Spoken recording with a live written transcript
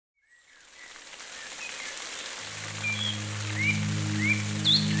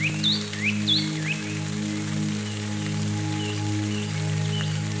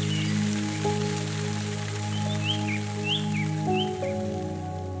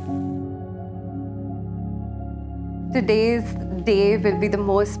Today's day will be the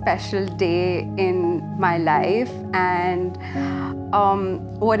most special day in my life, and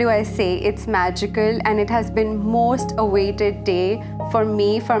what do I say? It's magical, and it has been most awaited day for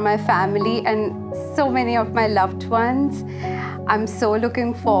me, for my family, and so many of my loved ones. I'm so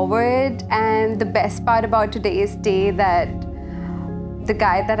looking forward, and the best part about today's day that the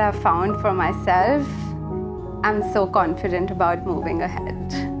guy that I found for myself, I'm so confident about moving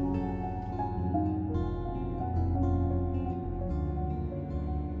ahead.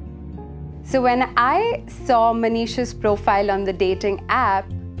 So when I saw Manish's profile on the dating app,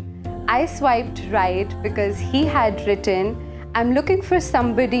 I swiped right because he had written, "I'm looking for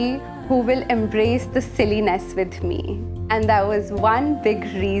somebody who will embrace the silliness with me." And that was one big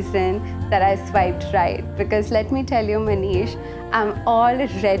reason that I swiped right, because let me tell you, Manish, I'm all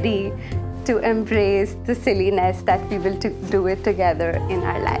ready to embrace the silliness that we will do it together in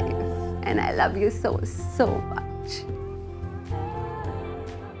our life. And I love you so, so much.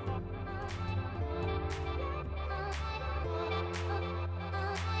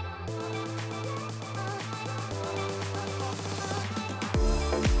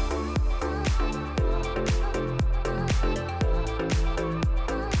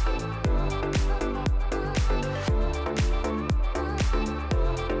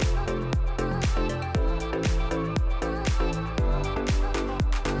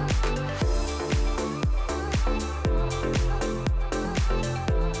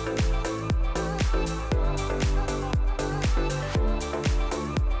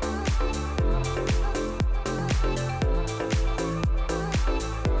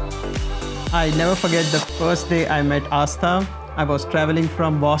 I never forget the first day I met Astha. I was traveling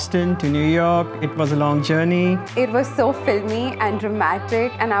from Boston to New York. It was a long journey. It was so filmy and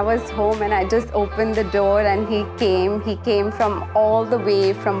dramatic, and I was home and I just opened the door and he came. He came from all the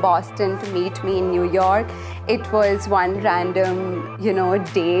way from Boston to meet me in New York. It was one random,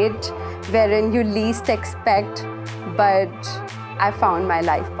 date wherein you least expect, but I found my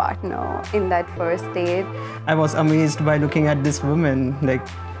life partner in that first date. I was amazed by looking at this woman.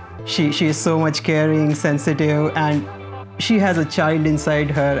 She is so much caring, sensitive, and she has a child inside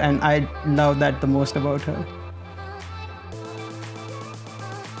her, and I love that the most about her.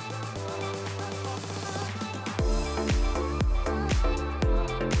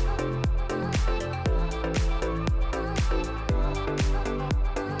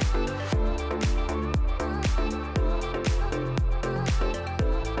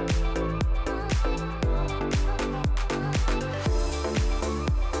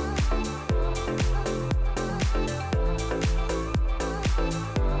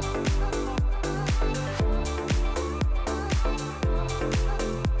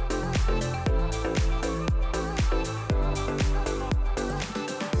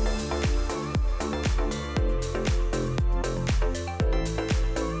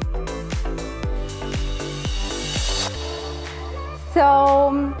 So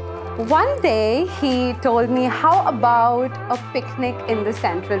one day he told me, how about a picnic in the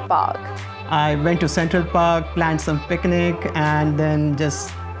Central Park? I went to Central Park, planned some picnic, and then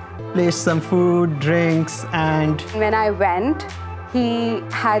just placed some food, drinks, and... When I went, he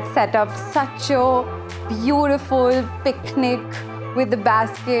had set up such a beautiful picnic with the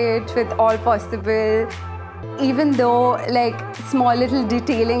basket, with all possible, even though small little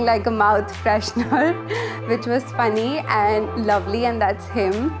detailing like a mouth freshener, which was funny and lovely, and that's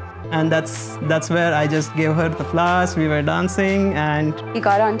him. And that's where I just gave her the flowers. We were dancing, and he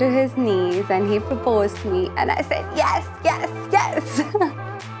got onto his knees and he proposed to me, and I said yes, yes, yes.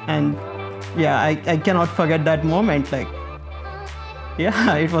 And yeah, I cannot forget that moment.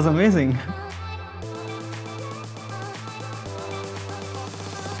 Yeah, it was amazing.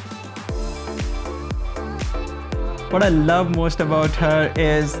 What I love most about her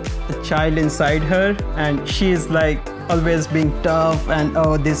is the child inside her, and she is always being tough and,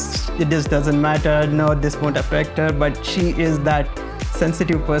 oh, this doesn't matter, no, this won't affect her, but she is that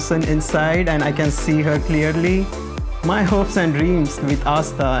sensitive person inside, and I can see her clearly. My hopes and dreams with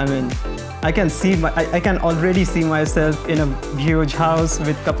Astha, I can already see myself in a huge house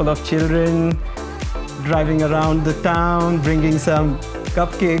with a couple of children, driving around the town, bringing some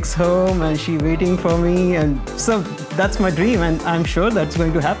cupcakes home, and she waiting for me, and so that's my dream, and I'm sure that's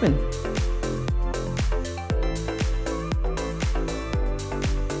going to happen.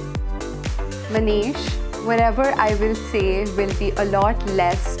 Manish, whatever I will say will be a lot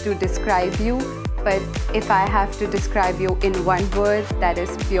less to describe you, but if I have to describe you in one word, that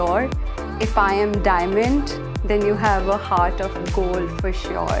is pure. If I am diamond, then you have a heart of gold for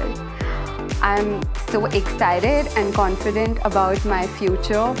sure. I'm so excited and confident about my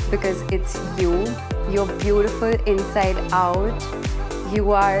future because it's you. You're beautiful inside out.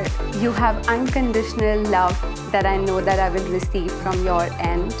 You have unconditional love that I know that I will receive from your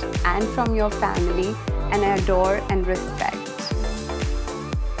end and from your family, and I adore and respect.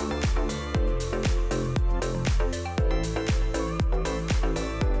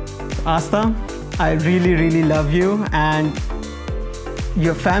 Asta, I really, really love you and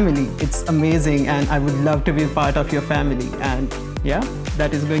your family. It's amazing, and I would love to be part of your family. And yeah,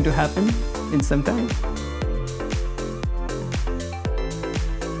 that is going to happen in some time.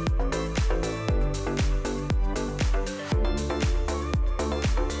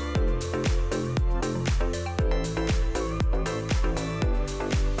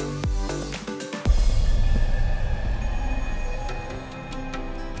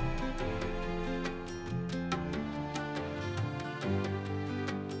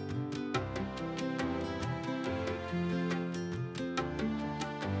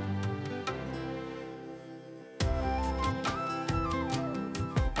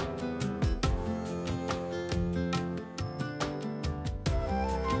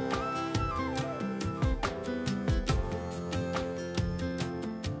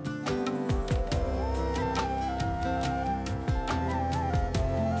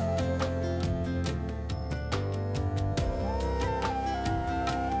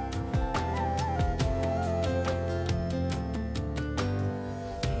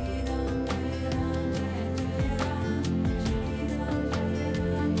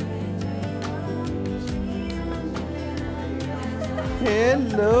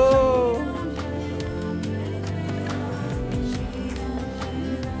 Hello!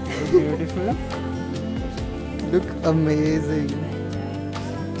 So beautiful. Look amazing.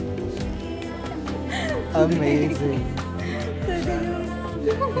 Amazing.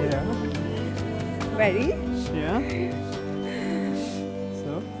 Yeah. Ready? Yeah.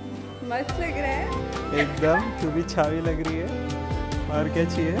 So, मस्त लग रहा है. एकदम तू भी छावी लग रही है. और क्या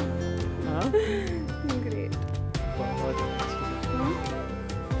चाहिए? हाँ? Great. बहुत अच्छी.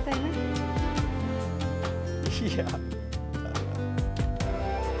 Yeah.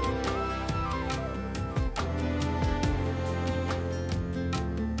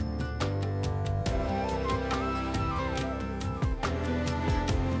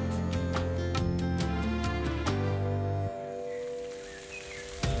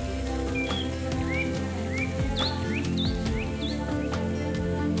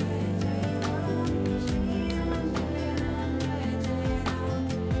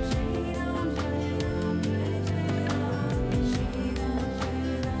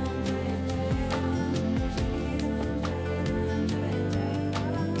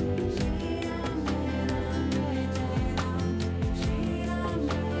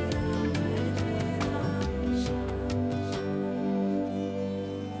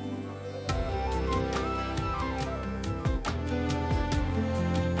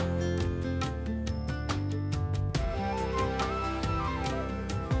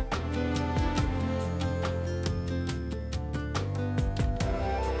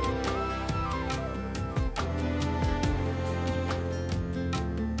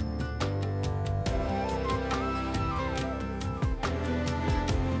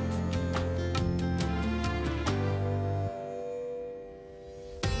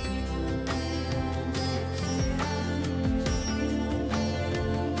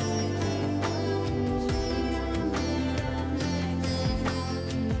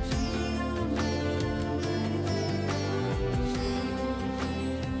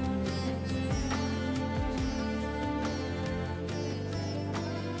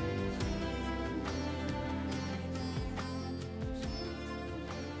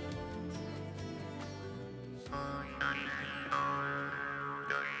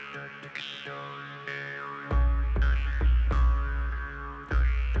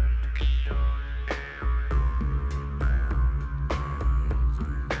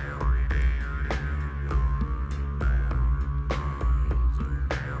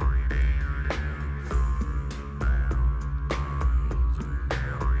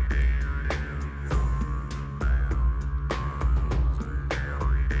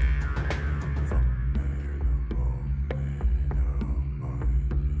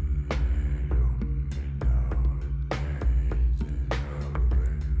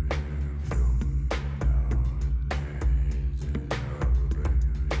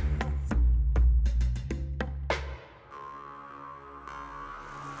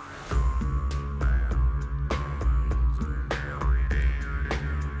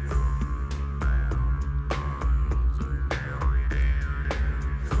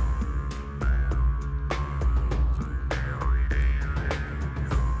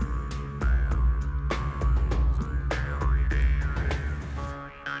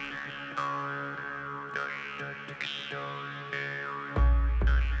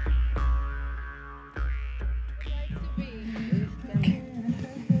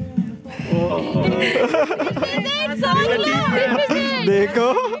 देखो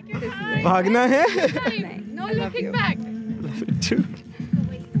भागना है No looking back.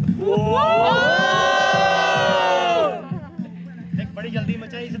 बड़ी जल्दी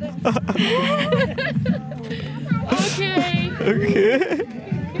मचाई इसने। Okay. Okay.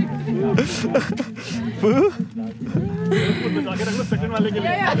 बचा के रख लो सेकंड वाले के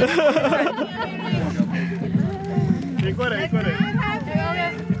लिए। एक और है, एक और है।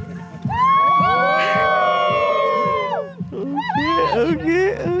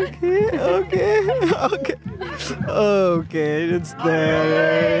 Okay, it's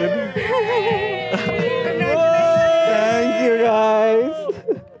there. Thank you guys.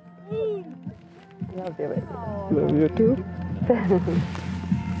 Love you too.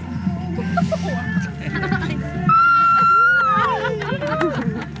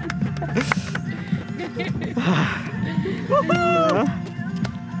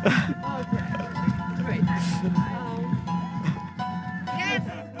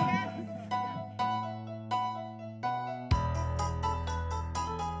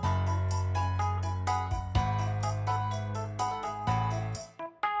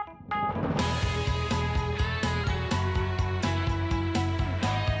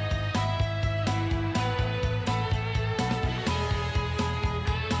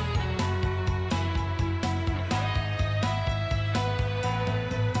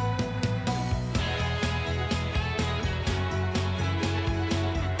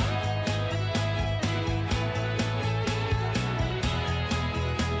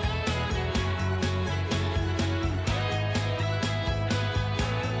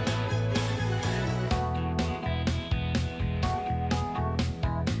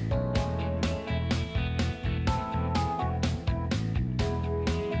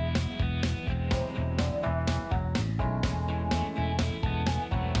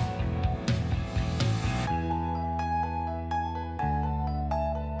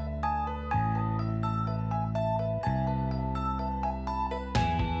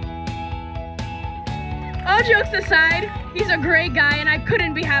 All jokes aside, he's a great guy and I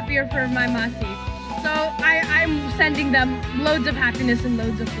couldn't be happier for my Masi. So I'm sending them loads of happiness and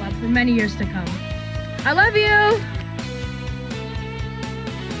loads of love for many years to come. I love you!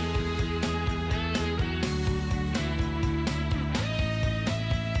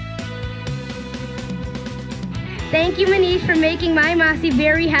 Thank you, Manish, for making my Masi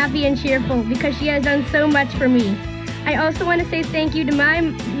very happy and cheerful because she has done so much for me. I also want to say thank you to my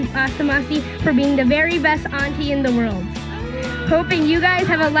Masi for being the very best auntie in the world. Hoping you guys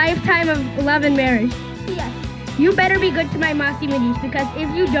have a lifetime of love and marriage. Yes. You better be good to my Masi Manish because if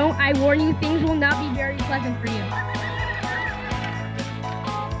you don't, I warn you, things will not be very pleasant for you.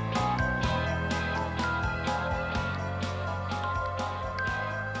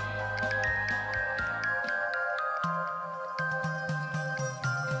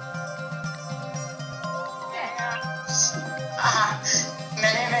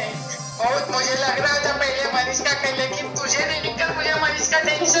 नहीं बहुत मुझे लग रहा था पहले मनीष का कह, लेकिन तुझे नहीं निकल, मुझे मनीष का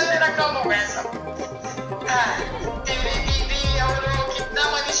टेंशन मेरा कम हो गया सब। तेरी दीदी और लोग कितना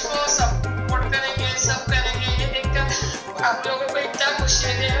मनीष को सपोर्ट करेंगे, सब करेंगे, ये देखकर आप लोगों को इतना खुशी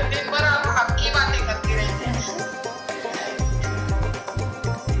है। दिन भर हम आपकी बातें करती रहते हैं।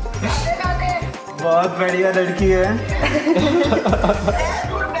 बहुत बढ़िया लड़की है।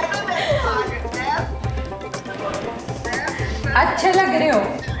 अच्छे लग रहे हो।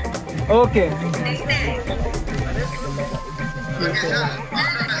 ओके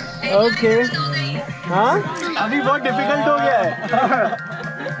ओके हाँ अभी बहुत डिफिकल्ट हो गया है।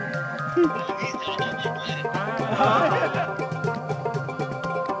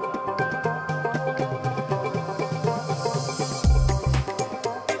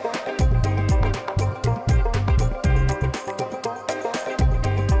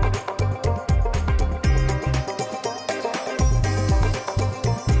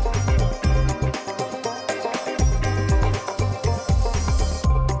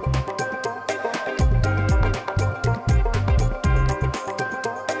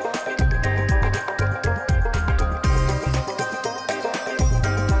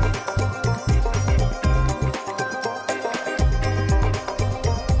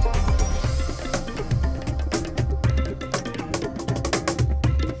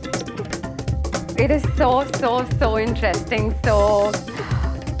 It is so interesting. So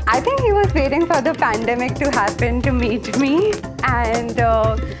I think he was waiting for the pandemic to happen to meet me, and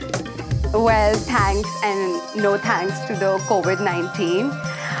well, thanks and no thanks to the COVID-19.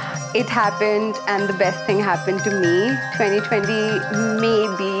 It happened and the best thing happened to me. 2020 may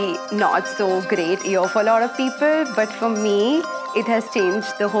be not so great year for a lot of people, but for me, it has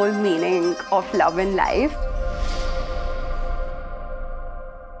changed the whole meaning of love and life.